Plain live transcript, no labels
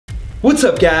What's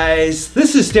up guys,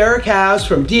 this is Derek House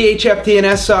from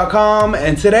dhftns.com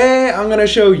and today I'm going to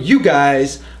show you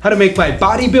guys how to make my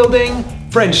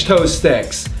bodybuilding French toast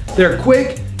sticks. They're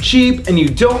quick, cheap, and you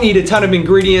don't need a ton of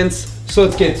ingredients, so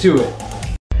let's get to it.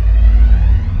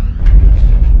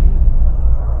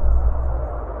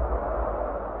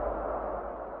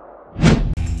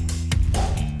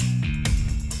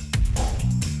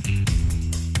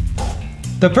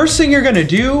 The first thing you're gonna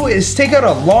do is take out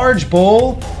a large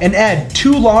bowl and add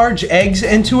 2 large eggs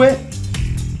into it.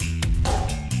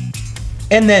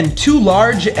 And then 2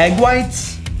 large egg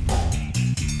whites.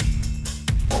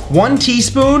 1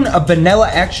 teaspoon of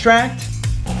vanilla extract.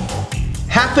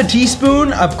 Half a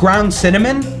teaspoon of ground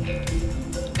cinnamon.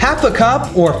 Half a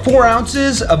cup or 4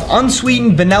 ounces of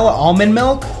unsweetened vanilla almond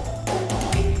milk.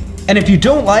 And if you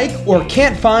don't like or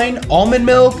can't find almond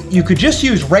milk, you could just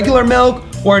use regular milk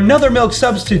or another milk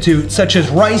substitute such as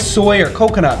rice, soy, or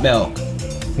coconut milk.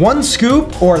 1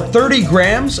 scoop or 30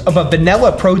 grams of a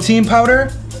vanilla protein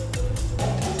powder.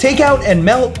 Take out and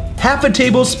melt half a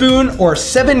tablespoon or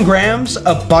 7 grams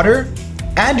of butter.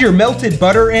 Add your melted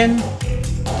butter in.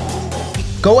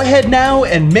 Go ahead now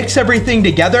and mix everything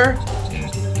together.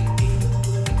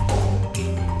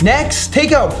 Next,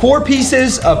 take out 4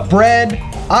 pieces of bread.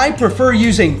 I prefer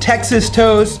using Texas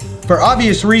toast for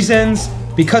obvious reasons,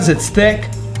 because it's thick.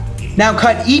 Now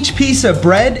cut each piece of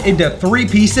bread into 3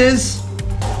 pieces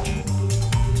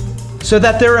so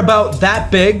that they're about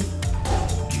that big.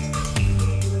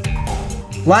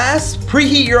 Last,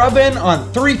 preheat your oven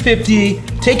on 350,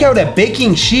 take out a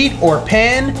baking sheet or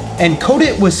pan and coat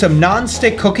it with some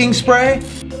non-stick cooking spray.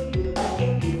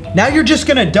 Now you're just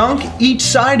gonna dunk each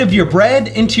side of your bread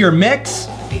into your mix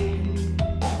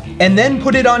and then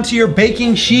put it onto your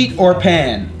baking sheet or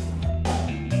pan.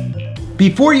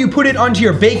 Before you put it onto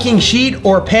your baking sheet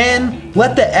or pan,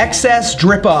 let the excess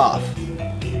drip off.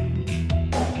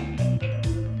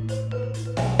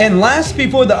 And last,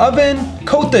 before the oven,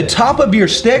 coat the top of your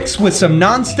sticks with some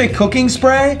non-stick cooking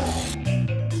spray.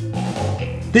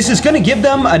 This is gonna give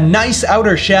them a nice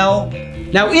outer shell.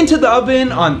 Now into the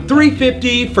oven on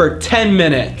 350 for 10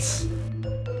 minutes.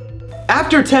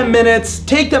 After 10 minutes,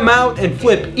 take them out and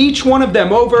flip each one of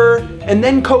them over and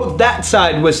then coat that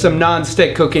side with some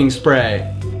non-stick cooking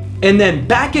spray. And then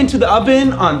back into the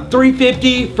oven on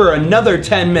 350 for another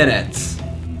 10 minutes.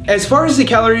 As far as the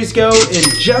calories go in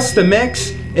just the mix,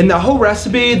 in the whole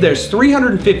recipe there's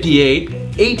 358,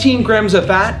 18 grams of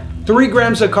fat, 3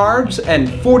 grams of carbs, and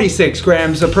 46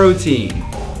 grams of protein.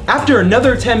 After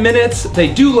another 10 minutes,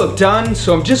 they do look done,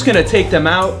 so I'm just gonna take them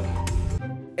out.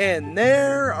 And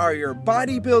there are your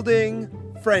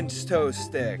bodybuilding French toast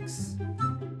sticks.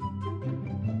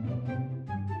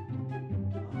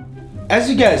 As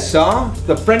you guys saw,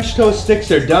 the French toast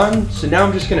sticks are done, so now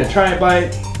I'm just gonna try a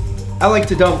bite. I like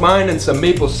to dunk mine in some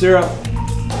maple syrup.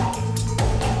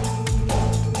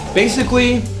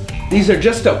 Basically, these are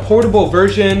just a portable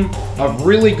version of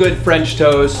really good French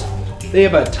toast. They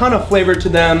have a ton of flavor to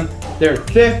them, they're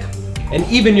thick, and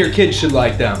even your kids should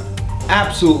like them.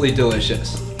 Absolutely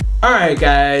delicious. Alright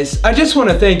guys, I just want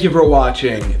to thank you for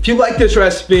watching. If you like this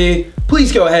recipe,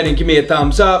 please go ahead and give me a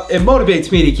thumbs up. It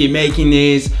motivates me to keep making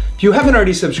these. If you haven't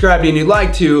already subscribed and you'd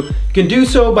like to, you can do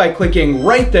so by clicking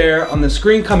right there on the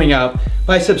screen coming up.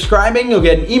 By subscribing, you'll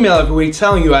get an email every week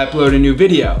telling you I upload a new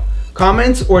video.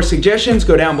 Comments or suggestions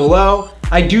go down below.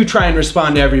 I do try and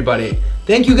respond to everybody.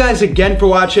 Thank you guys again for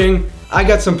watching. I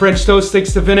got some French toast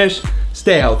sticks to finish.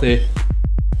 Stay healthy.